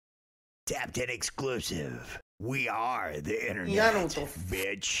Tapped In exclusive. We are the internet, Yeah, I know what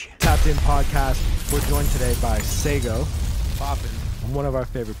bitch. Tapped In podcast. We're joined today by Sego, Poppin'. one of our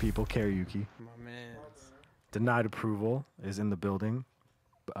favorite people, Karyuki. My man. Denied Approval is in the building.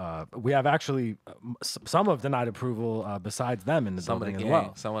 We have actually some of Denied Approval besides them in the Some of building the as gang,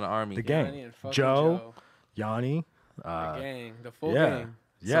 well. some of the army. The Yanni gang. and fucking Joe, Yanni. The gang. The full yeah. gang.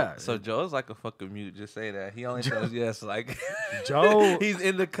 Yeah. So Joe's like a fucking mute. Just say that. He only says yes. Like Joe- he's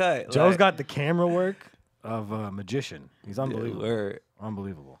in the cut. Joe's like, got the camera work of a magician. He's unbelievable. word.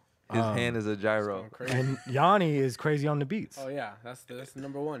 Unbelievable. His hand is a gyro. Going crazy. And Yanni is crazy on the beats. Oh yeah, that's the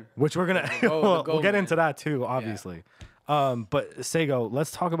number one. Which we're gonna The goal, we'll get man. into that too, obviously. But Sego,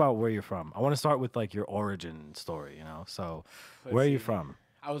 let's talk about where you're from. I want to start with like your origin story, you know. So where are you see. from?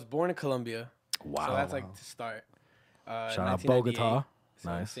 I was born in Colombia. Wow. So that's like to start. Shout out 1998. Bogota. So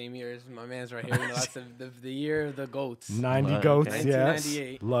Nice. Same year as my man's right here. You know, that's the year of the goats. 90 Okay. goats, yes.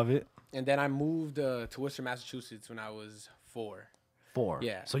 1998. Love it. And then I moved to Worcester, Massachusetts when I was 4. 4.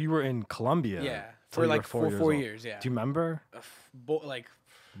 Yeah. So you were in Colombia. Yeah. till For you were like 4 old. years. Yeah. Do you remember? Like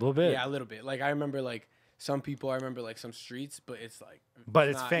A little bit. yeah, a little bit. Like I remember like some people. I remember like some streets, but it's like. But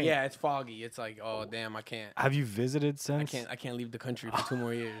it's not- faint. Yeah, it's foggy. It's like, oh damn, I can't. Have you visited since? I can't leave the country for 2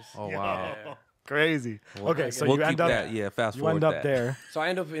 more years. Oh wow. Yeah. Crazy. Okay, so we'll you keep end up that. Yeah, fast you forward end up that. there. So I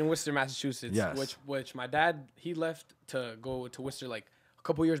end up in Worcester, Massachusetts. Yes. Which my dad, he left to go to Worcester like a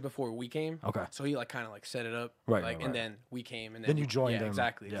couple years before we came. Okay. So he like kind of like set it up. Right, Like right, and right. then we came and Then you joined yeah, them.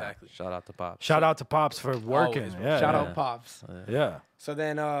 Exactly. Yeah. Exactly. Shout out to Pop. Shout out to Pops for working. Always, bro. Yeah. Shout yeah. out Pops. Yeah. So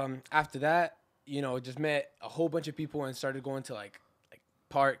then after that, you know, just met a whole bunch of people and started going to like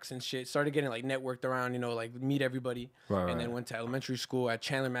parks and shit. Started getting like networked around, you know, like meet everybody. Right, and right. then went to elementary school at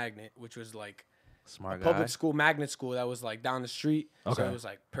Chandler Magnet, which was like Smart a guy. public school, magnet school that was like down the street. Okay. So it was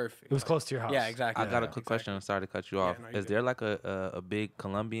like perfect. It was Like, close to your house. Yeah, exactly. I got a Yeah, quick question. I'm sorry to cut you off. no, you're Is good. there like a big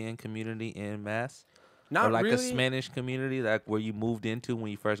Colombian community in Mass? Not or like really. a Spanish community, like where you moved into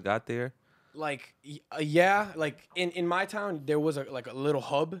when you first got there? Like yeah, like in my town there was a little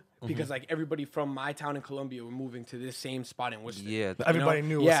hub Mm-hmm. because like everybody from my town in Colombia were moving to this same spot in Worcester. Yeah. Everybody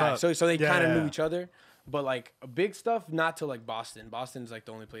knew what's Yeah, up. so they Yeah, kind of yeah, knew yeah. each other, but like big stuff not to like Boston. Boston's like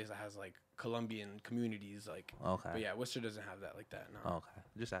the only place that has like Colombian communities like. Okay. But yeah, Worcester doesn't have that like that. No. Okay.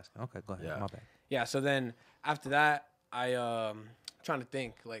 Just asking. Okay, go ahead. Yeah. My bad. Yeah, so then after that, I trying to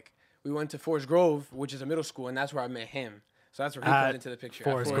think like we went to Forest Grove, which is a middle school, and that's where I met him. So that's where he At comes into the picture.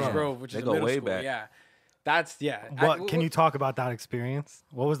 Forest At Forest Grove. Grove, which They is a go middle way school. back. Yeah, that's yeah. What can you talk about that experience?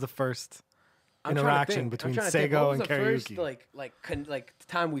 What was the first I'm trying to interaction think. I'm between trying to think. Sego What was and the first, Karyuki? like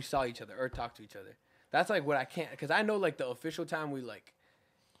time we saw each other or talked to each other? That's like what I can't, because I know like the official time we like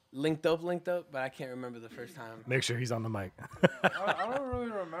linked up, but I can't remember the first time. Make sure he's on the mic. I don't really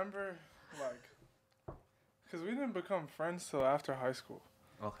remember, like, because we didn't become friends till after high school.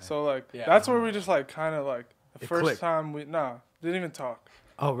 Okay. So, like, Yeah. that's where we just, like, kind of, like, the It first clicked. time didn't even talk.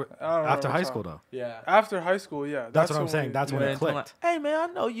 Oh, I don't after remember high time. school though. Yeah. After high school, yeah. That's what I'm when saying. we- That's when yeah. it clicked. Hey man,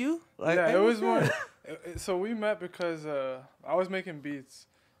 I know you. Like, Yeah, hey, it was what's more. good? So we met because I was making beats,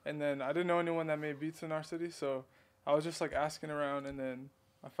 and then I didn't know anyone that made beats in our city, so I was just, like, asking around, and then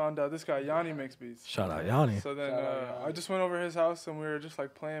I found out this guy, Yanni, makes beats. Shout out Yanni. So then Shout out Yanni. I just went over his house, and we were just,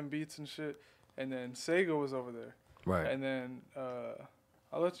 like, playing beats and shit, and then Sego was over there. Right. And then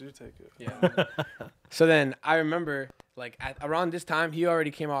I'll let you take it. Yeah. So then I remember like around this time he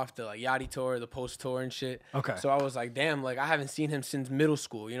already came off the like Yachty tour, the Post tour and shit. Okay. So I was like, damn, like I haven't seen him since middle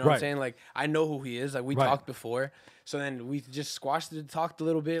school. You know what Right. I'm saying? Like I know who he is. Like we Right. talked before. So then we just squashed it, talked a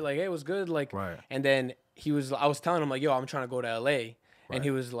little bit. Like hey, it was good. Like Right. and then I was telling him like, yo, I'm trying to go to LA, Right. and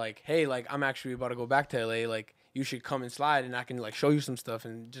he was like, hey, like I'm actually about to go back to LA. Like you should come and slide, and I can like show you some stuff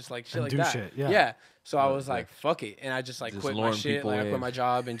and just like shit And like do that. shit, yeah. Yeah. So I Right, was like, fuck it, and I just like Just quit my luring shit. people Like I in. quit my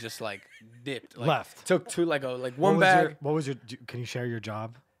job and just like dipped. Like, Left. Took two like one What was bag. What was your? Can you share your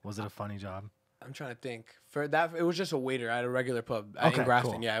job? Was it a funny job? I'm trying to think. For that, it was just a waiter at a regular pub Okay, in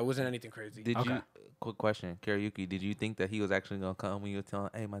Grafton. cool. Yeah, it wasn't anything crazy. Did Okay. you? Quick question, Karyuki. Did you think that he was actually gonna come when you were telling,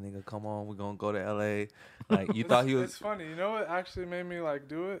 "Hey, my nigga, come on, we're gonna go to LA"? Like you thought he was? It's funny. You know what actually made me like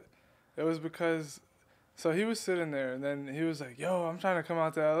do it? It was because, so he was sitting there, and then he was like, "Yo, I'm trying to come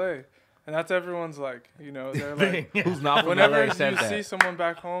out to LA," and that's everyone's like, you know, they're like, Who's not from whenever LA you said see that? someone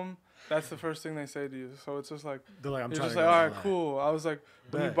back home, that's the first thing they say to you. So it's just like, They're like, I'm you're trying just to like, go all to right, LA. cool. I was like,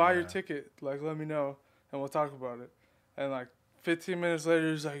 when you Bet, buy your yeah. ticket, like, let me know, and we'll talk about it. And like 15 minutes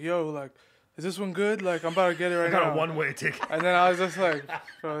later, he's like, yo, like, is this one good? Like, I'm about to get it right I got now. a one-way ticket. And then I was just like,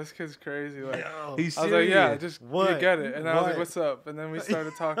 bro, this kid's crazy. Like, He's I was like, yeah, serious. just What? you get it. And then I was What? like, what's up? And then we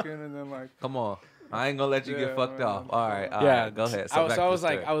started talking, and then like, Come on. I ain't gonna let you Yeah, get fucked man. off. All right, Yeah. go ahead. I back to was the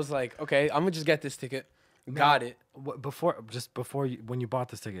like, story. I was like, okay, I'm gonna just get this ticket, got it. Before you, when you bought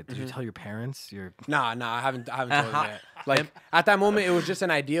this ticket, did you tell your parents? Nah, I haven't told him that. Like at that moment, it was just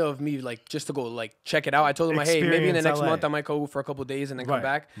an idea of me, like just to go like check it out. I told him like, hey, maybe in the Experience next LA. month I might go for a couple days and then come Right,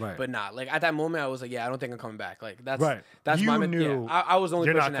 back. right. But nah, like at that moment, I was like, yeah, I don't think I'm coming back. Like that's Right. that's You my knew I was the only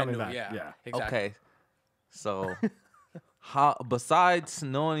you're not person that coming knew. back. Yeah, Yeah. exactly. Okay. So, how besides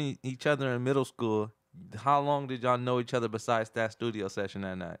knowing each other in middle school, how long did y'all know each other besides that studio session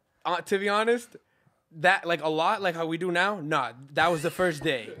that night? To be honest, that like a lot, like how we do now. Nah, that was the first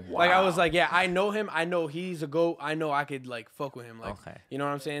day. Like I was like, yeah, I know him. I know he's a goat. I know I could like fuck with him. Like, Okay. you know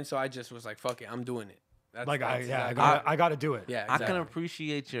what I'm saying? So I just was like, fuck it, I'm doing it. That's, Like that's I exactly- got to do it. yeah. I can exactly.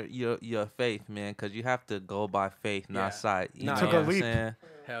 appreciate your faith, man, because you have to go by faith, Yeah. not sight. You Nah, know Took what a I'm leap. saying?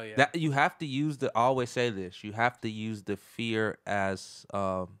 Hell yeah. That you have to use the. I always say this. You have to use the fear as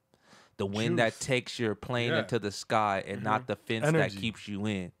the wind that Juice. takes your plane Yeah. into the sky, and not the fence Energy. that keeps you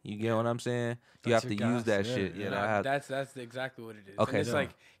in. You get what I'm saying? You That's have to your use gas, that yeah, shit. yeah. You know, Nah, I have- that's exactly what it is. Okay, And it's so- like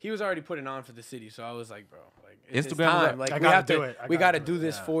he was already putting on for the city, so I was like, bro, like it's Instagram is time. up. Like I we gotta have do to, it. I we gotta got to do do it,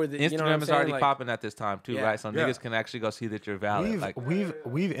 this yeah. for the. Instagram you know what I'm is saying? already Like, popping at this time too, Yeah. right? So Yeah. niggas can actually go see that you're valid. We've Like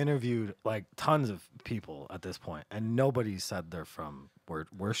we've interviewed like tons of people at this point, and nobody said they're from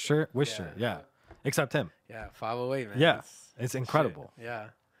Worcester, yeah, except him. Yeah, 508, man. Yeah, That's- it's incredible. shit, Yeah,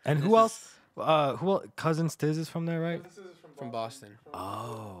 And This who else? is Who else? Cousin Stiz is from there, right? This is from Boston.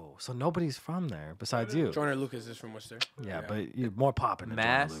 Oh, so nobody's from there besides you. Joyner Lucas is from Worcester. Yeah, but you're more popping than Joyner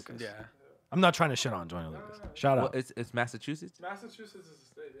Mass? Lucas. Yeah. I'm not trying to shit on Joyner Lucas. Shout well, out. it's Massachusetts. Massachusetts is a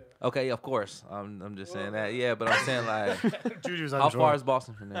state, yeah. Okay, of course. I'm just saying that. Yeah, but I'm saying like, Juju's how far is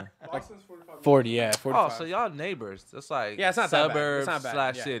Boston from there? Boston's 45 minutes. 40, yeah, Oh, 45. so y'all neighbors. That's like yeah, it's not that bad. suburbs It's not bad.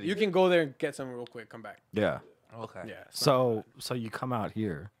 slash Yeah. city. You can go there and get some real quick. Come back. Yeah. Okay. Yeah. it's not- So you come out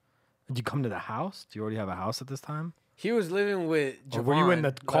here. Did you come to the house? Do you already have a house at this time? he was living with. Or were you in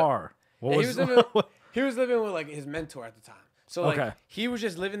the Javon, car? What Yeah, was? he was living. He was living with like his mentor at the time. So like Okay. he was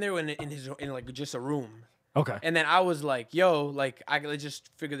just living there in like just a room. Okay. And then I was like, yo, like let's just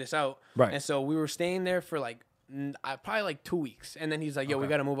figure this out. Right. And so we were staying there for like probably like 2 weeks. And then he's like, yo, we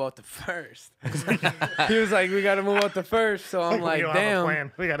got to move out the first. He was like, we got to move out the first. So I'm like,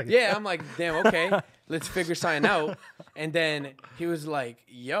 damn. We gotta. Yeah, I'm like, damn, okay, let's figure something out. And then he was like,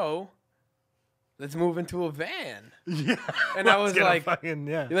 yo, let's move into a van. Yeah. And I was like,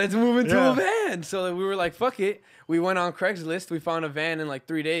 yeah. let's move into Yeah. a van. So we were like, fuck it. We went on Craigslist. We found a van in like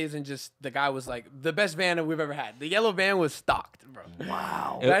 3 days, and just the guy was like, the best van that we've ever had. The yellow van was stocked, bro.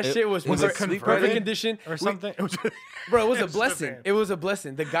 Wow. That shit was Was it perfect converted condition. or something? It was just- Bro, it was a It's just a blessing. van. It was a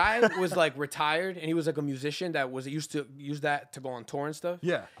blessing. The guy was like retired, and he was like a musician that was used to use that to go on tour and stuff.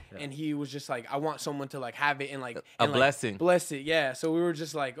 Yeah. And he was just like, I want someone to like have it and like A and, like, blessing. bless it, yeah. So we were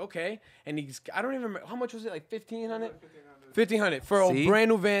just like, okay. And I don't even remember how much was it, like 1,500. 1,500 for See? a brand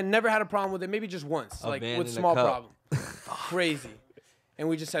new van. Never had a problem with it. Maybe just once, A like van with in a small cup. problem. Crazy. And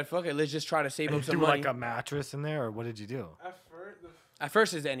we just said, fuck it, let's just try to save up Did some you do money. like a mattress in there, or what did you do? At first, At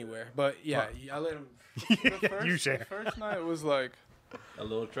first, it's anywhere, but yeah, I let him. You share. the first night was like, A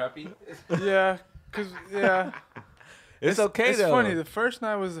little trappy. yeah, cause yeah. It's okay It's though. funny. The first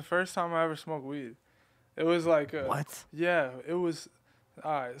night was the first time I ever smoked weed. It was like What? Yeah, it was.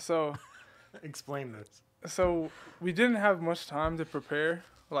 All right, so Explain this. we didn't have much time to prepare.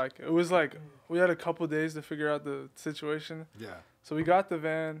 Like it was like we had a couple days to figure out the situation. Yeah. So we got the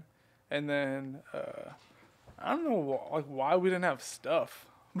van, and then I don't know like why we didn't have stuff,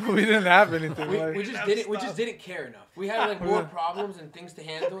 but we didn't have anything. like, We just didn't care enough. We had like more problems and things to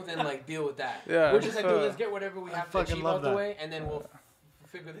handle than like deal with that. Yeah, We're just like, so- dude, let's get whatever we have to fucking achieve love out the that. way, and then we'll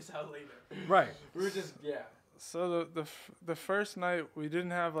figure this out later. Right. We were just So the first night we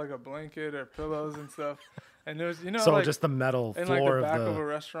didn't have like a blanket or pillows and stuff, and there was So like just the metal in like floor the back of of the. a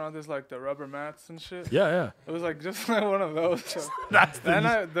restaurant there's like the rubber mats and shit. Yeah, yeah. It was like just like one of those. So That's that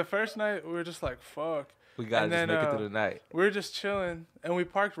night, the first night we were just like fuck. We gotta And just then, make it through the night. We were just chilling, and we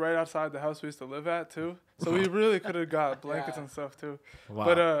parked right outside the house we used to live at too. So we really could have got blankets Yeah. and stuff too. Wow.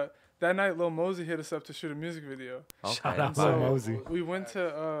 But that night, Lil Mosey hit us up to shoot a music video. Shout Okay. out So Lil Mosey. we went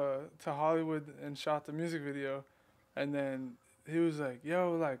to Hollywood and shot the music video, and then he was like,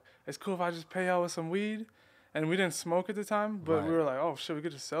 "Yo, like, it's cool if I just pay y'all with some weed." And we didn't smoke at the time, but Right. we were like, "Oh shit, we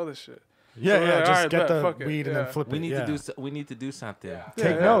could just sell this shit." Yeah, we're yeah. like, Just "Alright, get bet, the fuck it." weed and then Yeah. flip We it. need yeah. to do. We need to do something.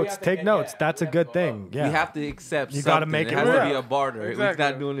 Take Yeah. notes. Take notes. That's a good thing. Yeah. We have to accept. You gotta something. make it it has to work. be a barter. Exactly. We're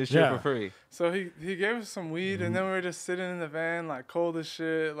not doing this shit Yeah. for free. So he gave us some weed, and then we were just sitting in the van, like cold as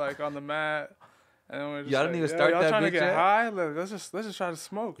shit, like on the mat. And then we're just Y'all like, didn't even "Yo, start y'all that trying to bitch get yet?" high? Let's just try to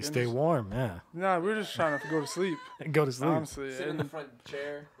smoke. You And stay just- warm, yeah. Nah, we were just trying to go to sleep. Go to sleep. Honestly, Sit in the and front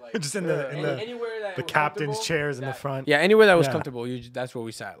chair, like Just in the anywhere that the was captain's comfortable, chairs in the that- front. Yeah, anywhere that was Yeah. comfortable, that's where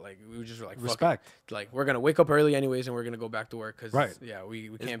we sat. Like we just were like, fuck it. Respect. Like we're gonna wake up early anyways, and we're gonna go back to work because Right. yeah, we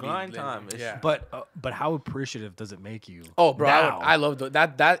It's can't grind be time. late. It's- Yeah, But how appreciative does it make you? oh, bro, now? I love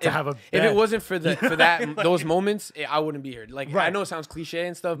that. To If, have a if bed. it wasn't for that those moments, I wouldn't be here. Like I Right. know it sounds cliche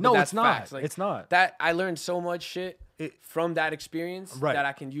and stuff, but No, that's it's not. facts. Like, It's not. That I learned so much shit from that experience Right. that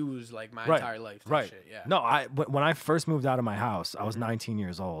I can use like my Right. entire life. Type Right. Shit. Yeah. No, when I first moved out of my house, I was 19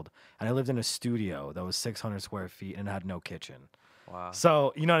 years old, and I lived in a studio that was 600 square feet and had no kitchen. Wow.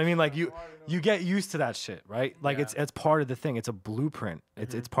 So you know what I mean? Like you get used to that shit, right? Like Yeah. it's part of the thing. It's a blueprint.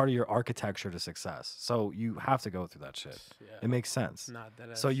 It's part of your architecture to success. So you have to go through that shit. Yeah. It makes sense. Not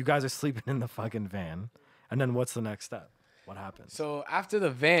that So you guys are sleeping in the fucking van, and then what's the next step? What happens? So after the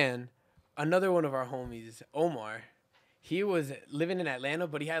van, another one of our homies, Omar, he was living in Atlanta,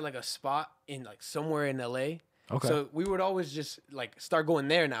 but he had like a spot in like somewhere in LA. Okay. So we would always just like start going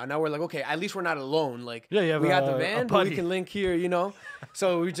there now. Now we're like, okay, at least we're not alone. Like Yeah, you have we got the a van, but we buddy. can link here, you know?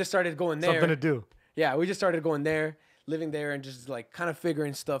 So we just started going there. Something to do. Yeah, we just started going there, living there, and just like kind of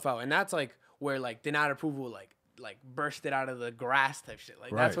figuring stuff out. And that's like where like denied approval like bursted out of the grass type shit. Like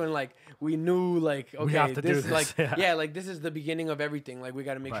that's Right. when like we knew like okay, have to do this is like this, yeah. yeah, like this is the beginning of everything. Like we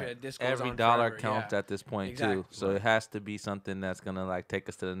got to make sure Right. that this goes Every on dollar forever. counts Yeah. at this point Exactly. too. So it has to be something that's gonna like take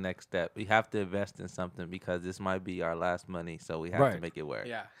us to the next step. We have to invest in something because this might be our last money. So we have to Right. make it work.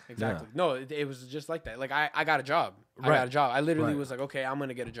 Yeah, exactly. No, it was just like that. Like I got a job. I Right. got a job. I literally Right. was like, okay, I'm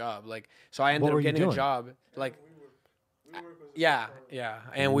gonna get a job. Like so I ended What were up you getting a doing? job. Like yeah,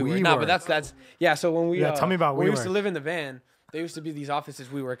 and we were nah, but WeWork. that's yeah. So when we Yeah, tell me about when we used to WeWork. live in the van. There used to be these offices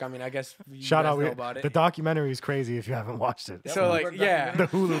WeWork. I mean, I guess you Shout guys out, know about it. the documentary is crazy if you haven't watched it. So like yeah, The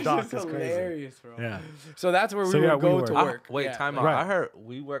Hulu doc It's is crazy. hilarious, bro. Yeah. So that's where we So, yeah, would go to WeWork. work. Wait, Yeah, time like, out. Right. I heard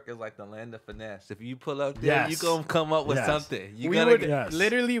WeWork is like the land of finesse. If you pull up there, you Yes. gonna come up with Yes. something. You we gotta would get, Yes.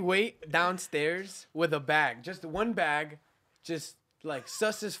 literally wait downstairs with a bag, just one bag, just like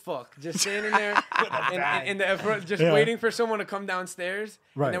sus as fuck, just standing there in the front, just Yeah. waiting for someone to come downstairs.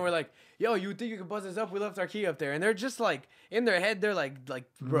 Right. And then we're like, "Yo, you think you can buzz us up? We left our key up there." And they're just like in their head, they're like, bro,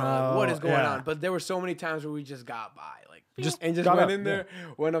 like, what No, is going yeah. on? But there were so many times where we just got by, like, Just and just got went up, in there,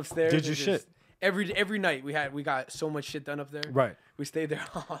 went upstairs, Did your and shit. just- Every night we got so much shit done up there. Right. We stayed there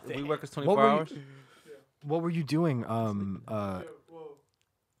all day. WeWork is What 24 were you- hours. What were you doing?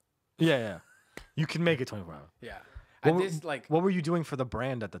 Yeah. You can make it 24 hours. Yeah. What I were- just like What were you doing for the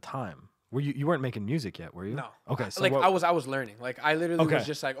brand at the time? Were you weren't making music yet, were you? no. Okay. So like what- I was learning. Like I literally Okay. was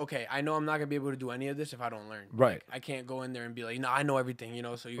just like, okay, I know I'm not gonna be able to do any of this if I don't learn. Right. Like, I can't go in there and be like, no, I know everything, you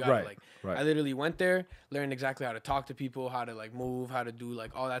know. So you gotta Right, like. right. I literally went there, learned exactly how to talk to people, how to like move, how to do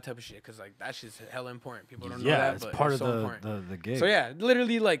like all that type of shit. Cause like that shit's hella important. People don't know yeah, that, it's but part it's of so the, important. the gig. So yeah,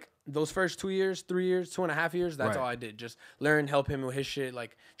 literally like those first 2 years, 3 years, 2.5 years, that's Right. all I did. Just learn, help him with his shit,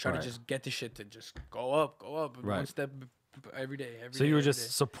 like try Right. to just get the shit to just go up, Right. one step every day. So you were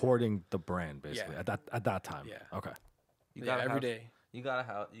just supporting the brand basically Yeah. at that time. Yeah. Okay. You yeah, every have, day. You gotta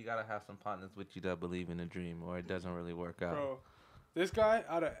have some partners with you that believe in the dream, or it doesn't really work out. Bro, this guy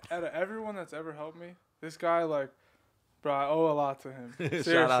out of everyone that's ever helped me, this guy like, bro, I owe a lot to him.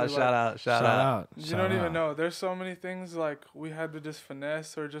 Seriously, shout out, like, shout out, shout Shout out. out. You Shout don't even out. know. There's so many things like we had to just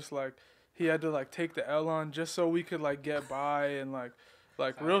finesse or just like he had to like take the L on just so we could like get by and like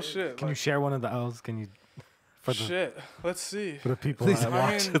real shit. Can you like, share one of the L's? Can you for the shit. Let's see. for the people Please. that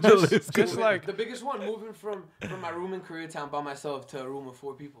I watch? mean, just like the biggest one, moving from my room in Koreatown by myself to a room of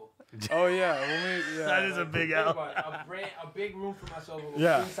 4 people. oh yeah, when we yeah. That is a like, big Think L. about it, a big room for myself with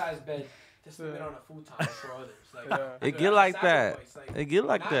Yeah. a king-size bed to sleep Yeah. on a futon for others. Like, Yeah. It dude, get that's a like that. sacrifice, like, It get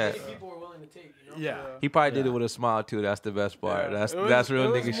like not that. many people are willing to take, you know? Yeah. He probably did Yeah. it with a smile too. That's the best part. Yeah. That's It was- that's real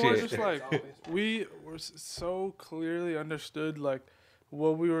it was nigga more shit. Just like we were so clearly understood like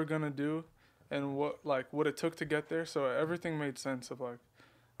what we were gonna do and what it took to get there. So everything made sense of like,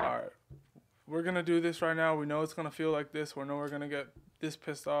 all right, we're gonna do this right now. We know it's gonna feel like this. We know we're gonna get this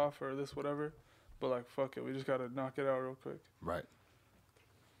pissed off or this whatever. But like fuck it, we just gotta knock it out real quick. Right.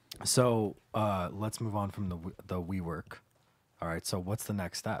 So let's move on from the WeWork. All right. So what's the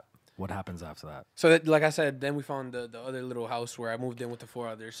next step? What happens after that? So that, like I said, then we found the other little house where I moved in with the 4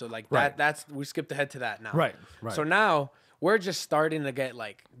 others. So like Right. that's we skipped ahead to that now. Right. Right. So now we're just starting to get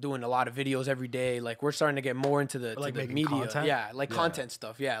like doing a lot of videos every day. Like we're starting to get more into the, Like to the making media. content? Yeah, like Yeah. content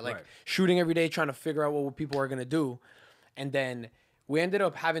stuff. Yeah, like Right. shooting every day, trying to figure out what people are gonna do, and then we ended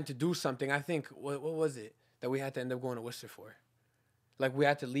up having to do something. I think what was it that we had to end up going to Worcester for? Like we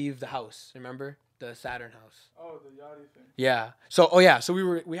had to leave the house. Remember the Saturn house? Oh, the Yachty thing. Yeah. So so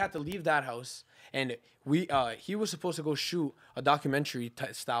we had to leave that house, and we he was supposed to go shoot a documentary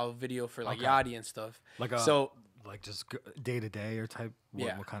style video for like Yachty and stuff. Like a so like just day to day or type.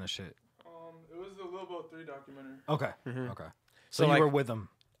 Yeah. What kind of shit? It was the Lil Boat 3 documentary. Okay. Mm-hmm. Okay. So, So you like- were with them.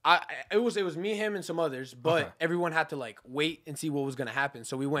 it was me, him, and some others, but Okay. everyone had to like wait and see what was gonna happen.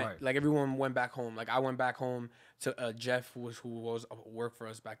 So we went Right. like everyone went back home. Like I went back home to Jeff who was work for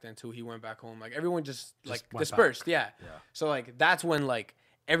us back then too. He went back home. Like everyone just like went dispersed. back. Yeah. Yeah. So like that's when like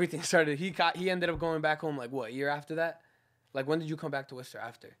everything started. He ended up going back home like what, a year after that? Like when did you come back to Worcester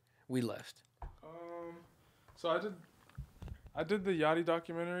after we left? So I did the Yachty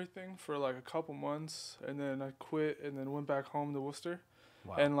documentary thing for like a couple months, and then I quit, and then went back home to Worcester.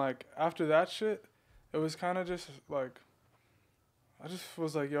 Wow. And like after that shit, it was kind of just like, I just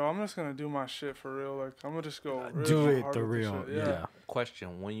was like, yo, I'm just gonna do my shit for real. Like I'm gonna just go real Do it hard the with this real. shit. Yeah.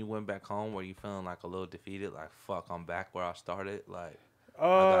 Question: when you went back home, were you feeling like a little defeated? Like, fuck, I'm back where I started. Like,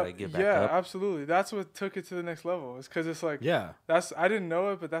 gotta get back yeah, up. absolutely. That's what took it to the next level. It's because it's like, Yeah. I didn't know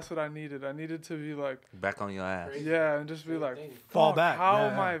it, but that's what I needed. I needed to be like, back on your ass. yeah, and just be like, Fall fuck, back. How Yeah,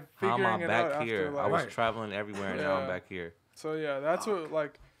 am yeah. I How figuring am I it back out here? after I like, was Right. traveling everywhere, and now I'm Yeah. back here. So yeah, that's what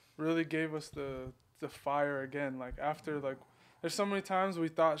like really gave us the fire again. Like after like, there's so many times we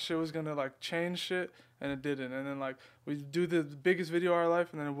thought shit was gonna like change shit and it didn't, and then like we do the biggest video of our life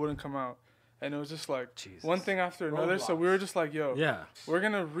and then it wouldn't come out, and it was just like Jesus. one thing after another. So we were just like, yo, Yeah. we're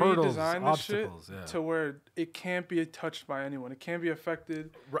gonna Hurdles, redesign this shit obstacles, yeah. to where it can't be touched by anyone. It can't be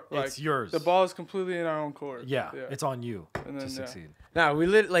affected. Like, It's yours. The ball is completely in our own court. Yeah. It's on you And then, to yeah. succeed. Nah,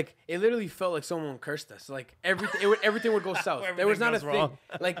 like it literally felt like someone cursed us. Like everything would go south. There was not a Everything thing.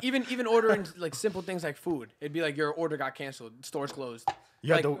 goes Like even ordering like simple things like food, it'd be like your order got canceled, stores closed.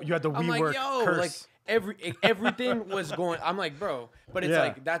 You had Like, the I'm WeWork like, yo, curse. like everything was going. I'm like, bro, but it's Yeah.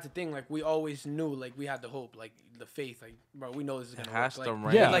 like that's the thing. Like we always knew, like we had the hope, like the faith, like bro, we know this is gonna has work. to Like,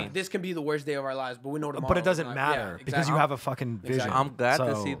 rain. Yeah. like this can be the worst day of our lives, but we know tomorrow. but it doesn't is not- matter yeah, because you exactly. have a fucking vision. Exactly. I'm glad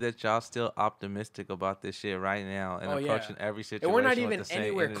to So- see that y'all still optimistic about this shit right now and Oh, yeah. approaching every situation. And we're not with even the same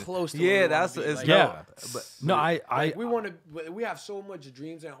anywhere energy. close to Yeah, where we wanna that's be. it's Like, Yeah. dope. But No, I Like, we have so much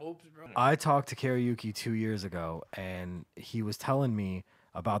dreams and hopes, bro. I talked to Karaoke 2 years ago, and he was telling me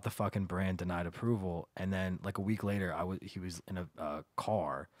about the fucking brand denied approval. And then like a week later, he was in a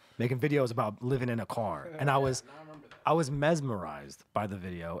car making videos about living in a car, and I was mesmerized by the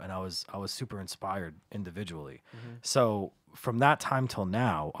video, and I was super inspired individually. So from that time till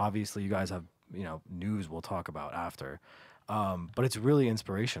now, obviously you guys have news we'll talk about after, but it's really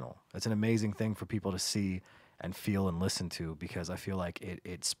inspirational. It's an amazing thing for people to see and feel and listen to, because I feel like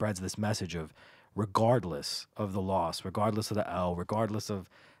it spreads this message of, regardless of the loss, regardless of the L, regardless of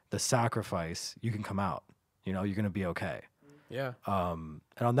the sacrifice, you can come out. You're going to be okay. Yeah. And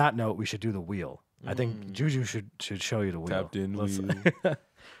on that note, we should do the wheel. I think Juju should show you the wheel. Captain Let's- Wheel.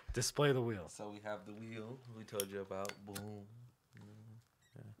 Display the wheel. So we have the wheel we told you about. Boom.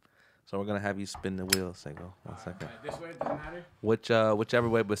 Yeah. So we're gonna have you spin the wheel. Go 1 second. This way doesn't matter. Whichever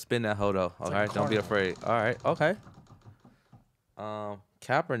way, but spin that hoe though. All like right, a don't be carnival. afraid. All right, okay.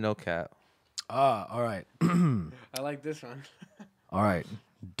 Cap or no cap? All right. I like this one. All right.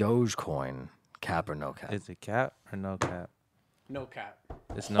 Dogecoin, cap or no cap? Is it cap or no cap? No cap.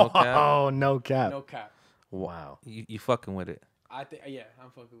 It's no cap. Oh, no cap. No cap. Wow. You fucking with it. I think yeah, I'm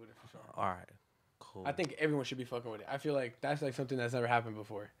fucking with it for sure. All right, cool. I think everyone should be fucking with it. I feel like that's like something that's never happened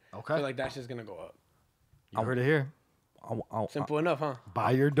before. I Okay. feel like that's just gonna go up. You heard it here. Simple enough, huh?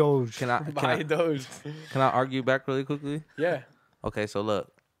 Buy your Doge. Can I Buy those. can I argue back really quickly? Yeah. Okay, so look,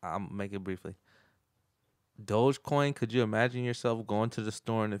 I'll make it briefly. Dogecoin, could you imagine yourself going to the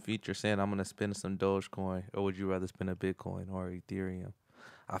store in the future saying, I'm going to spend some Dogecoin, or would you rather spend a Bitcoin or Ethereum?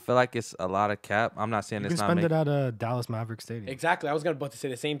 I feel like it's a lot of cap. I'm not saying You it's can not spend making... it at Dallas Maverick Stadium. Exactly. I was about to say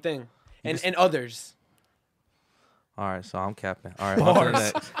the same thing. And others. All right, so I'm capping. All right, on to the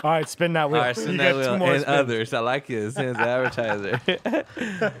Bars. next. All right, spin that All wheel. right, spin You that got wheel. two more And spins. others. I like it. Since the advertiser.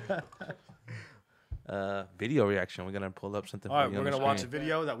 Video reaction. We're going to pull up something All right, for you we're on the gonna watch a screen.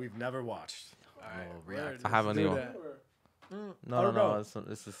 video that we've never watched. We'll react. I haven't Do even. that. No.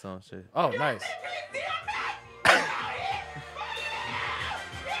 This is some shit. Oh, nice.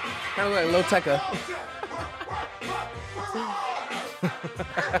 Kind of like Lil Tecca.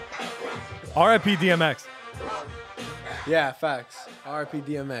 R.I.P. DMX. Yeah, facts. RP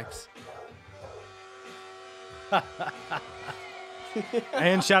DMX.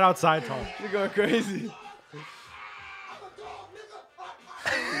 And shout out Side Talk. You're going crazy.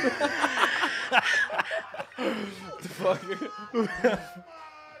 The fuck?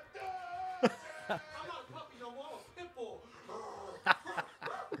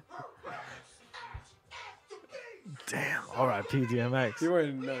 Damn. R.I.P. DMX. You were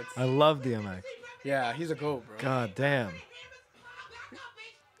nuts. I love DMX. Yeah, he's a goat, bro. God damn.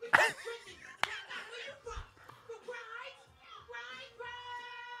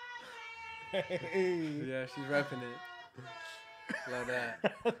 Yeah, she's repping it. Love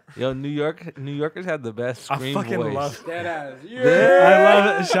that. Yo, New Yorkers have the best I scream fucking voice. love Dead ass. I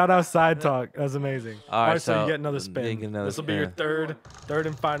love it. Shout out Side Talk. That's amazing. All right, so you so get another they spin. get another This will be your spin. third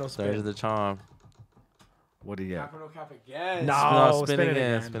and final Third of spin. the charm. What do you get? Cap or no cap again. No, spin spin it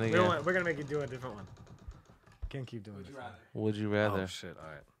again, again. spin We again. we're gonna make you do a different one. Can't keep doing this. Would you rather? Oh shit! All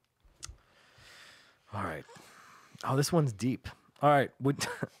right. All right. Oh, this one's deep. All right.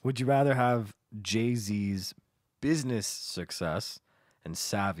 Would you rather have Jay-Z's business success and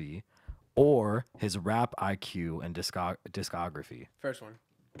savvy, or his rap IQ and discography? First one.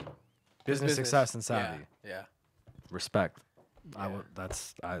 Business success and Yeah, savvy. yeah. Respect. I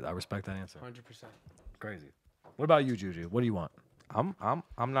Yeah. respect that answer. 100%. Crazy. What about you, Juju? What do you want? I'm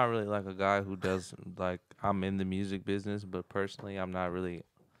not really like a guy who does like I'm in the music business, but personally I'm not really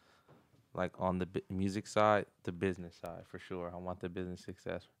like on the music side, the business side for sure. I want the business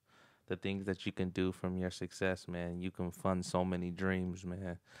success. The things that you can do from your success, man. You can fund so many dreams,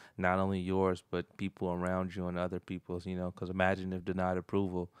 man. Not only yours, but people around you and other people's, you know, because imagine if denied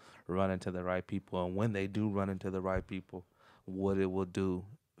approval run into the right people. And when they do run into the right people, what it will do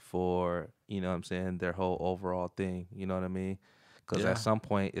for, you know what I'm saying, their whole overall thing. You know what I mean? Because Yeah. at some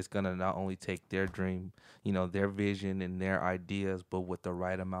point, it's going to not only take their dream, you know, their vision and their ideas, but with the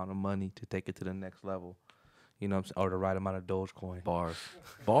right amount of money to take it to the next level. You know what I'm saying? Or the right amount of Dogecoin. Bars.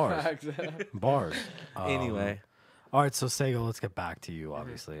 Bars. Bars. Anyway. All right, so Sego, let's get back to you,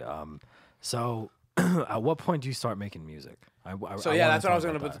 obviously. So at what point do you start making music? So yeah, that's what I was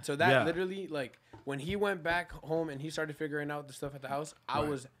gonna put. put. So that literally, like, when he went back home and he started figuring out the stuff at the house, I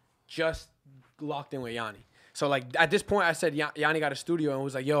was just locked in with Yanni. So like at this point, I said Yanni got a studio and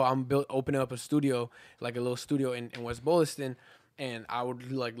was like, "Yo, I'm opening up a studio, like a little studio in West Boylston, and I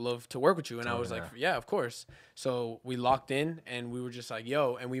would like love to work with you." And I was like, "Yeah, of course." So we locked in and we were just like,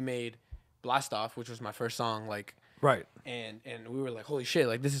 "Yo," and we made Blast Off, which was my first song, like. Right. And we were like, holy shit,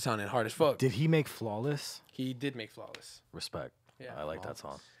 like this is sounding hard as fuck. Did he make Flawless? He did make Flawless. Respect. Yeah. I like that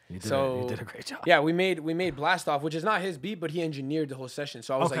song. You did, So you did a great job. Yeah, we made Blast Off, which is not his beat, but he engineered the whole session.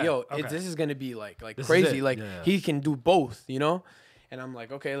 So I was like, Okay, yo, okay. this is gonna be like This is crazy. it. Like Yeah. he can do both, you know? And I'm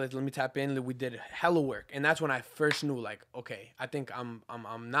like, okay, let me tap in. We did hella work. And that's when I first knew, like, okay, I think I'm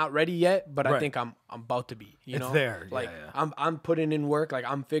not ready yet, but I Right. think I'm about to be. You It's know? there. Like Yeah. I'm putting in work, like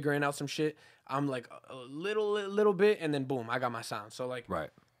I'm figuring out some shit. I'm like a little bit, and then boom, I got my sound. So like Right.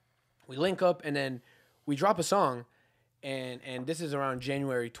 we link up and then we drop a song, and this is around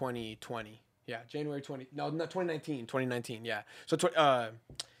January 2020. Yeah, January 20. No, not 2019. 2019. Yeah. So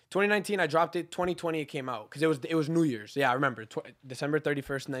 2019 I dropped it. 2020 it came out because it was New Year's. Yeah, I remember December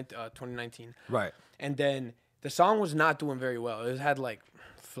 31st, 2019. Right. And then the song was not doing very well. It had like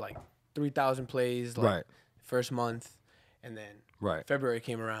 3,000 plays like Right. first month, and then Right. February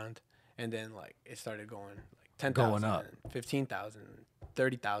came around, and then like it started going like 10,000, Going up. 15,000,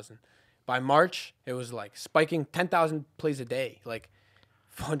 30,000. By March, it was like spiking 10,000 plays a day, like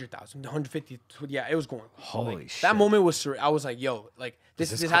 100,000, 150. Yeah, it was going. Holy like, shit. That moment was I was like, yo, like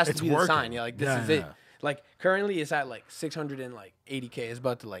this is has it's to be the working. sign. Yeah, like this Yeah, is it. yeah. Like currently, it's at like 680K. It's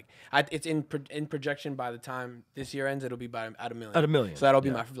about to like, it's in projection. By the time this year ends, it'll be at $1 million. At $1 million, So that'll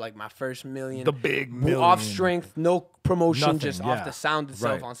be yeah. my first million. The big Off million. strength, no promotion, Nothing, just yeah. off the sound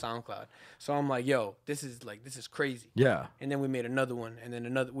itself Right. on SoundCloud. So I'm like, yo, this is crazy. Yeah. And then we made another one, and then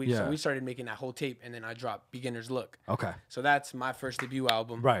another. So Yeah. we started making that whole tape, and then I dropped Beginner's Look. Okay. So that's my first debut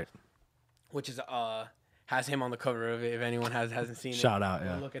album, Right. which is has him on the cover of it. If anyone hasn't seen it, Shout out, go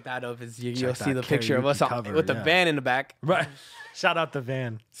yeah. look at that up. You'll Check see that the picture of us karaoke cover, with the yeah. van in the back. Right. Shout out the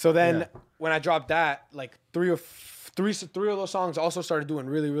van. So then Yeah. when I dropped that, like three of those songs also started doing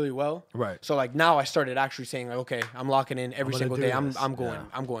really, really well. Right. So like now I started actually saying like, okay, I'm locking in every gonna single do day. this. I'm going Yeah.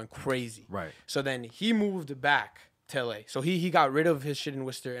 I'm going crazy. Right. So then he moved back to LA. So he got rid of his shit in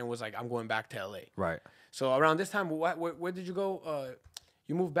Worcester and was like, I'm going back to LA. Right. So around this time, where did you go?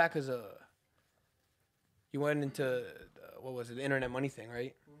 You moved back as you went into what was it, the Internet Money thing,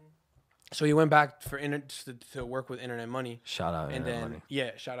 right? So you went back for to work with Internet Money, Shout out. and Internet then Money.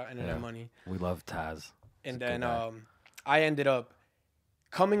 yeah, shout out Internet Yeah. Money. We love Taz. And He's a good then guy. I ended up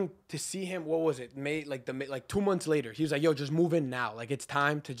coming to see him. What was it? Like 2 months later, he was like, "Yo, just move in now. Like it's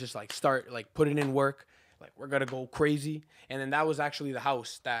time to just like start like putting in work. Like we're gonna go crazy." And then that was actually the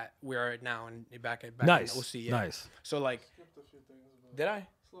house that we're at now, and back Nice. in OC. Yeah. Nice. So like, did I?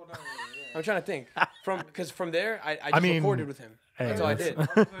 Slow down. I'm trying to think. Because from there, I just I mean, recorded with him. hey, That's all I that's-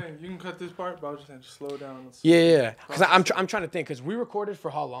 did. You can cut this part, but I was just saying, just slow down. Let's Yeah. Because I'm trying to think. Because we recorded for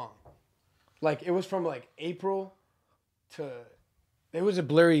how long? Like it was from like April to. It was a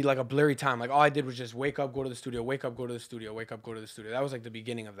blurry time. Like all I did was just wake up, go to the studio, wake up, go to the studio, wake up, go to the studio. That was like the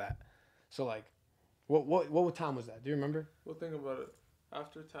beginning of that. So like, what time was that? Do you remember? Well, think about it.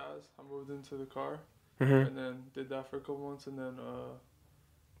 After Taz, I moved into the car, Mm-hmm. and then did that for a couple months, and then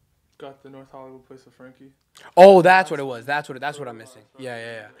got the North Hollywood place of Frankie. Oh, that's what it was. That's what I'm missing.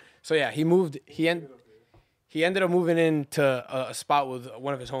 Yeah. So yeah, he moved. He ended up moving into a spot with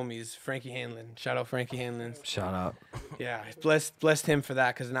one of his homies, Frankie Hanlon. Shout out Frankie Hanlon. Shout out. Yeah, blessed him for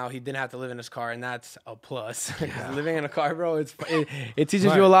that because now he didn't have to live in his car, and that's a plus. 'Cause living in a car, bro, it teaches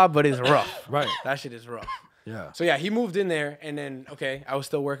you a lot, but it's rough. Right. That shit is rough. Yeah. So yeah, he moved in there, and then I was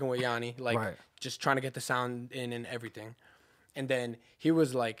still working with Yanni, like Right. just trying to get the sound in and everything. And then he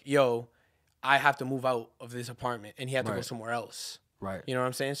was like, "Yo, I have to move out of this apartment," and he had to go Right. somewhere else. Right. You know what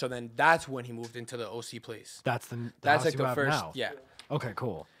I'm saying? So then that's when he moved into the OC place. That's the That's house like you the have first. now. Yeah. Okay.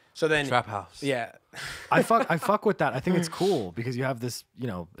 Cool. So then Trap house. yeah. I fuck with that. I think it's cool because you have this,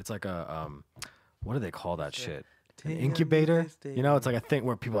 it's like a what do they call that shit? An incubator. It's like a thing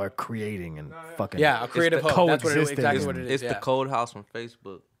where people are creating and fucking. Yeah, a creative the hub. That's what coexisting. exactly what it is. It's yeah. the Cold House from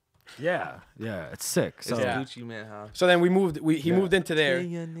Facebook. Yeah. It's sick. It's So Yeah. the Gucci Man house. So then he moved into there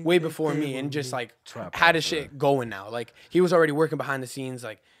Yeah, nigga, way before they me will and just be like trap had his house, shit going now. Like he was already working behind the scenes,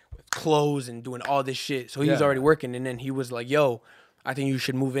 like with clothes and doing all this shit. So he was Yeah. already working, and then he was like, "Yo, I think you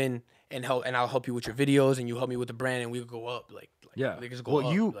should move in and help, and I'll help you with your videos, and you help me with the brand, and we could go up." Like yeah. they just go Well,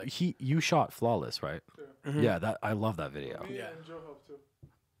 up, you like, you shot Flawless, right? Mhm. Yeah. That I love that video. Me Yeah. and Joe helped too.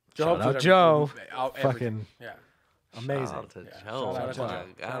 Joe Shout helped out with Joe. everything. Fucking Yeah. amazing. Shout out to Yeah, Joe. shout out to my Joe.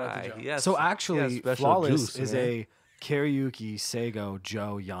 Shout out to guy. Joe. He has- So he has actually, special Flawless juice, is man. a karaoke Sego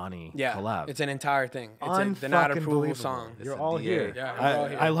Joe Yanni Yeah, collab. it's an entire thing. It's a not Unfucking approval believable. song. You're It's a all DA. here. Yeah, we're all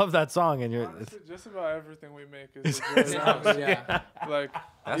here. I love that song, and you're. Honestly, just about everything we make is a Joe Yeah. Yanni. Yeah. Like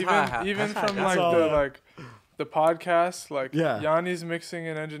That's even how I have- even that's how I from got like all the podcast, like Yeah. Yanni's mixing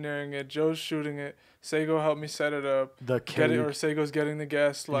and engineering it, Joe's shooting it, Sego helped me set it up, The get it, or karaoke Sego's getting the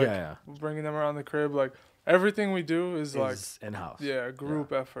guests, like yeah, bringing them around the crib, like everything we do is like is in house. a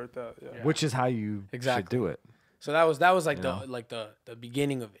group effort that Yeah. Which is how you Exactly. should do it. So that was like You the know? like the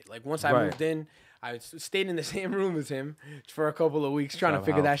beginning of it. Like once I Right. moved in, I stayed in the same room as him for a couple of weeks trying to Trap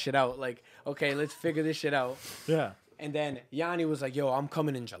figure that house. shit out. Like, okay, let's figure this shit out. Yeah. And then Yanni was like, "Yo, I'm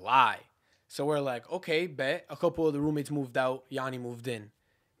coming in July." So we're like, "Okay, bet." A couple of the roommates moved out. Yanni moved in.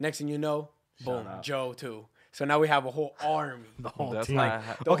 Next thing you know, boom, out. Joe too. So now we have a whole army. The whole That's team. how I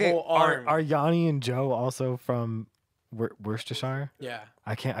ha- The Okay, whole are army. are Yanni and Joe also from Worcestershire? Yeah.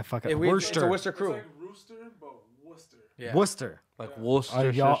 I can't. I fucking It's a Worcester. Worcester it's crew. like Rooster, but Worcester. Yeah. Worcester. like Are Worcester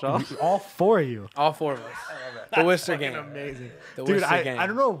y'all, sauce. all four of you. All four of us. The Worcester gang. Amazing. The Dude, Worcester I gang.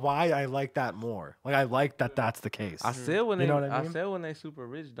 don't know why I like that more. Like I like that that's the case. I said when You they, know what I mean? said when they super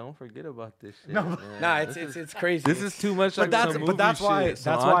rich, don't forget about this shit. No, man. Nah, This it's crazy. This is too much But like that's- some but movie that's why- shit,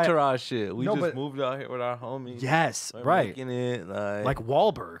 some that's why- entourage shit. We No, just but- moved out here with our homies. Yes, We're right. making it Like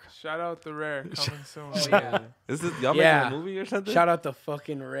Wahlberg. Shout out the Rare coming soon. Oh, yeah. This is y'all Yeah. making a movie or something? Shout out to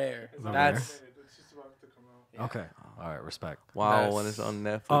fucking Rare. That's It's just about to come out. Okay. All right. Respect. Wow, when That's- it's on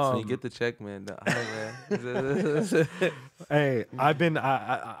Netflix, when you Um, get the check, man. Man. Hey,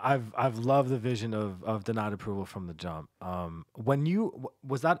 I've loved the vision of denied approval from the jump. When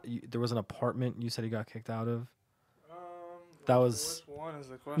was that there was an apartment you said you got kicked out of? That was- Which one is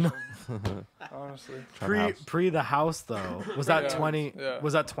the question? Honestly, Pre the house though. Was that Yeah, 20? yeah.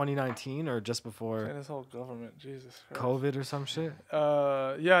 Was that 2019 or just before and this whole government, Jesus Christ. COVID or some shit?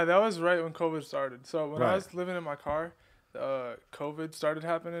 Yeah, that was right when COVID started. So when Right. I was living in my car, COVID started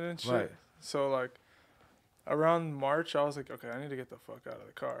happening and shit. Right. So like around March, I was like, okay, I need to get the fuck out of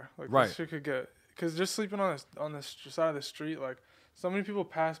the car. Like Right. this shit could get, cause just sleeping on the side of the street, like so many people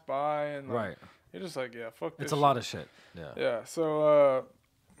pass by and like, Right. you're just like, yeah, fuck this. It's a shit. lot of shit. Yeah. Yeah. So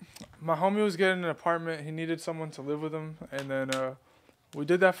my homie was getting an apartment. He needed someone to live with him, and then we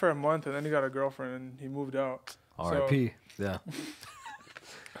did that for a month, and then he got a girlfriend, and he moved out. R.I.P. Yeah.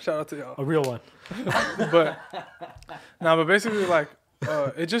 Shout out to y'all. A real one. But but basically like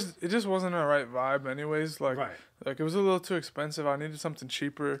it just wasn't the right vibe anyways. Like like it was a little too expensive. I needed something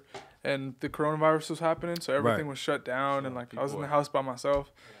cheaper, and the coronavirus was happening, so everything Right. was shut down, and like I was in the house by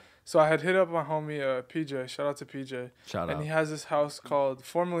myself. So I had hit up my homie PJ. Shout out to PJ. Shout And out. he has this house called,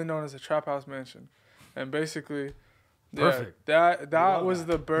 formerly known as a Trap House Mansion, and basically, Perfect. that love was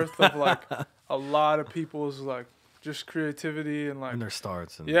the birth of like a lot of people's like just creativity and like And their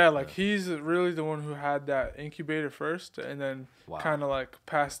starts. And, yeah, like he's really the one who had that incubator first, and then Wow. kind of like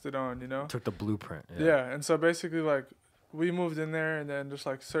passed it on, you know? took the blueprint. Yeah, and so basically like we moved in there, and then just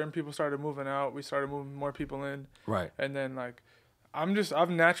like certain people started moving out, we started moving more people in, Right. and then like I've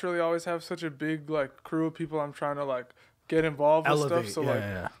naturally always have such a big like crew of people I'm trying to like get involved with Elevate. stuff. So yeah, like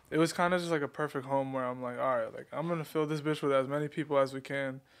yeah. it was kind of just like a perfect home where I'm like, all right, like I'm gonna fill this bitch with as many people as we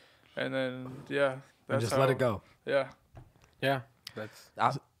can, and then yeah, And that's just how, let it go. Yeah. Yeah, that's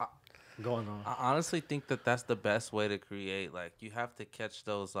Go on. I honestly think that that's the best way to create. Like, you have to catch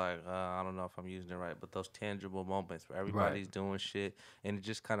those, like, I don't know if I'm using it right, but those tangible moments where everybody's doing shit and it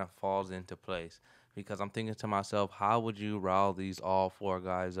just kind of falls into place. Because I'm thinking to myself, how would you rile these all 4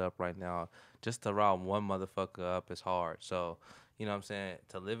 guys up right now? Just to rile one motherfucker up is hard. So, you know what I'm saying?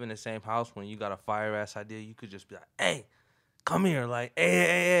 To live in the same house when you got a fire-ass idea, you could just be like, hey, come here, like,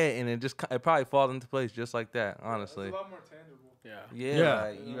 hey. And it probably falls into place just like that, honestly. It's a lot more tangible. yeah. Yeah.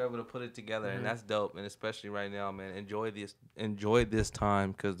 Like, you're able to put it together, and that's dope. And especially right now, man, enjoy this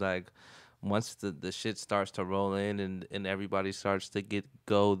time, because like once the shit starts to roll in and everybody starts to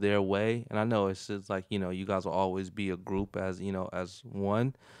go their way, and I know it's just like, you know, you guys will always be a group as, you know, as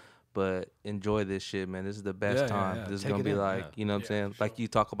one, but enjoy this shit, man. This is the best time. yeah. This is Take gonna it be in, like, yeah. you know what I'm saying? for Like you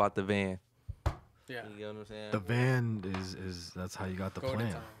talk about the van. Yeah. You know what I'm saying? The van is that's how you got the Golden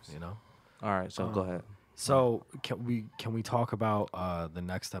plan. times. You know. All right, so go ahead. So can we talk about the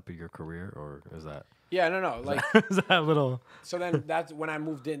next step of your career, or is that Yeah, no. Like, is that a little so then that's when I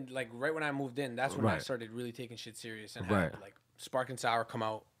moved in. Like, right when I moved in, that's when I Right. started really taking shit serious and Right. had like Spark and Sour come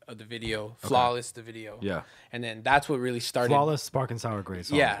out of the video, Flawless the video. yeah And then that's what really started. flawless Spark and Sour great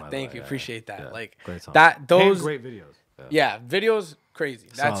songs, Yeah, by the thank way. you, Yeah, appreciate that. yeah. Like Great songs. that, And those great videos. Yeah, videos crazy.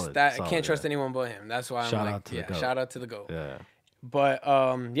 That's Solid, that. I solid, can't trust yeah. anyone but him. That's why I'm Shout like, out to the yeah, GOAT. shout out to the GOAT. Yeah. But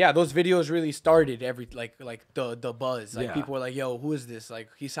yeah, those videos really started like the buzz. Like Yeah. people were like, "Yo, who is this? Like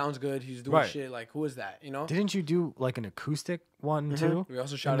he sounds good. He's doing Right. shit. Like who is that? You know?" Didn't you do like an acoustic one too? We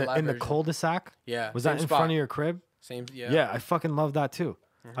also in shot a the, live in the version. cul-de-sac. Yeah, Was same that in spot. front of your crib? Same. Yeah, I fucking love that too.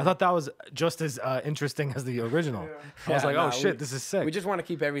 I thought that was just as interesting as the original. I was Yeah, like, nah, oh shit, we- this is sick. We just want to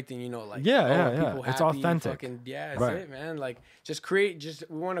keep everything, you know, like Yeah, yeah, people it's happy, authentic. Fucking, yeah, that's Right. it, man. Like just create. Just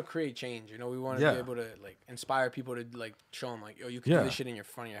we want to create change. You know, we want to Yeah. be able to like inspire people to like show them like, yo, you can Yeah. do this shit in your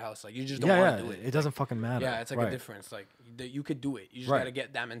front of your house. Like you just don't yeah, want yeah, to do it. it doesn't fucking matter. Yeah, it's like Right. a difference. Like you could do it. You just Right. gotta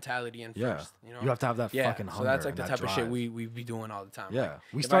get that mentality in Yeah, first. You know, you have to have that yeah. fucking hunger. So that's like and the that type of shit drive. we be doing all the time. Yeah, Like,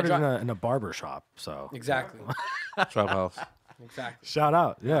 we if I started dri- in a barber shop, so exactly, Trap House. exactly. shout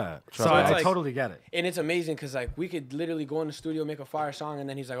out. Yeah, so So it's I like- totally get it. And it's amazing because like we could literally go in the studio, make a fire song, and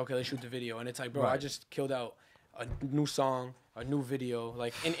then he's like, "Okay, let's shoot the video." And it's like, bro, I Right. just killed out a new song, a new video,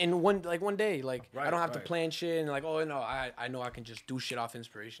 like in one day. Like I don't have to right. plan shit and like, oh no, I know I can just do shit off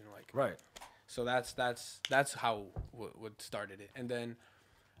inspiration. Like Right. so that's how what started it. And then,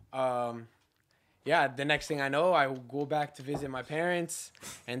 yeah, the next thing I know, I go back to visit my parents,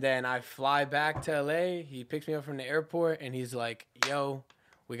 and then I fly back to LA. He picks me up from the airport, and he's like, "Yo,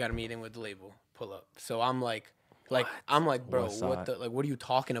 we got a meeting with the label. Pull up." So I'm like, bro, West what Side. the what are you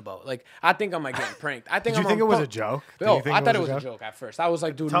talking about? Like, I think I'm like getting pranked. I think Did you I'm think on it was pu- a joke? Did Yo, you think I thought it was a joke at first. I was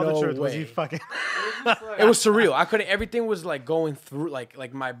like, dude, Tell no the truth. way. Was he fucking? It was surreal. I couldn't. Everything was like going through.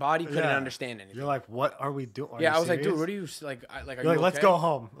 Like my body couldn't Yeah. understand anything. You're like, what are we doing? Yeah, I was like, dude, what are you like? Are You're you like, let's okay? go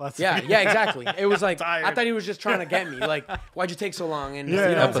home. Let's. Yeah, yeah, exactly. It was like I Tired. thought he was just trying to get me. Like, why'd you take so long? And Yeah,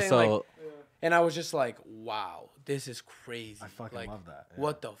 you know what I'm saying? Like, Episode. and I was just like, wow, this is crazy. I fucking like, love that, yeah.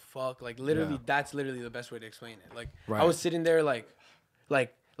 What the fuck? Like, literally, Yeah. that's literally the best way to explain it. Like, I Right. was sitting there like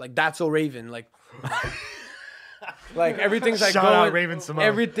that's so Raven. Like everything's like Shout going. out Raven Simone.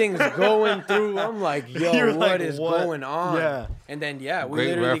 Everything's going through. I'm like, yo, You're what like, is what? going on? Yeah. And then yeah, we Great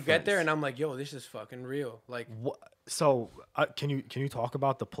literally get reference. there, and I'm like, yo, this is fucking real. Like, So can you talk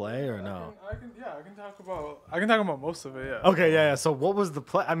about the play or no? I can talk about most of it. Yeah. Okay, yeah. So what was the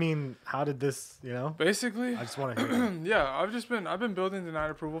play? I mean, how did this? You know, Basically, I just want to hear. It. yeah, I've been building Denied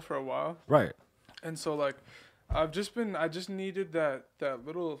Approval for a while, Right. and so like, I just needed that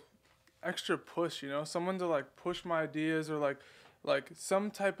little extra push, you know, someone to like push my ideas or like some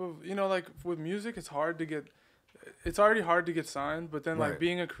type of, you know, like with music, it's already hard to get signed, but then Right. like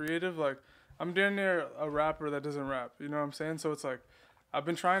being a creative, like I'm damn near a rapper that doesn't rap, you know what I'm saying? So it's like, I've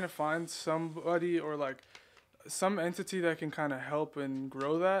been trying to find somebody or like some entity that can kind of help and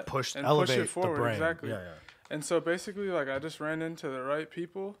grow that and elevate push it forward. the brand. Exactly. Yeah, yeah. And so basically, like I just ran into the right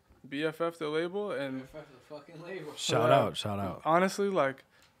people, BFF the label, and Shout out. honestly, like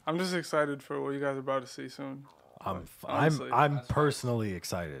I'm just excited for what you guys are about to see soon. Honestly. I'm personally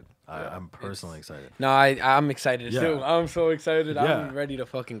excited. I'm personally excited. no, I'm excited Yeah. too. I'm so excited. Yeah. I'm ready to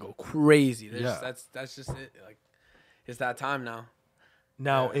fucking go crazy. Yeah. That's just it. Like, it's that time now.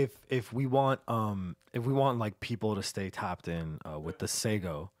 Now, if we want like people to stay tapped in with the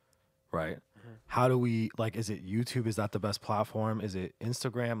Sego, right? how do we like? Is it YouTube? Is that the best platform? Is it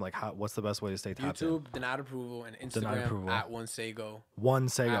Instagram? Like, what's the best way to stay tapped in? YouTube, Denied Approval, and Instagram Approval. at One Sego. One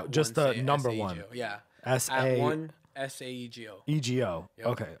Sego, just the number one. S-A-E-G-O. Yeah. S At A one SAEGO. EGO. Yep.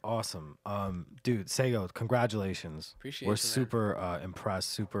 Okay, awesome. Dude, Sego, congratulations. Appreciate We're you, man. super impressed,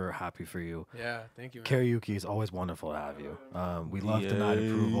 super happy for you. Yeah, thank you, man. Karaoke is always wonderful to have you. We love Denied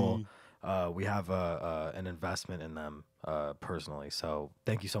Approval. We have an investment in them personally. So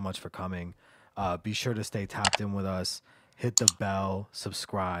thank you so much for coming. Be sure to stay tapped in with us. Hit the bell,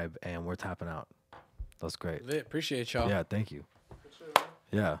 subscribe, and we're tapping out. That's great. Lit. Appreciate y'all. Yeah, thank you.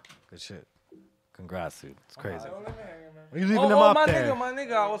 Yeah, good shit. Congrats, dude. It's crazy. You leaving them up there? My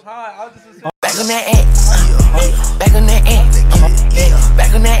nigga, I was high. I was just Back on that ass. Back on that ass.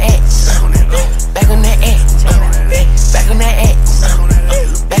 Back on that ass.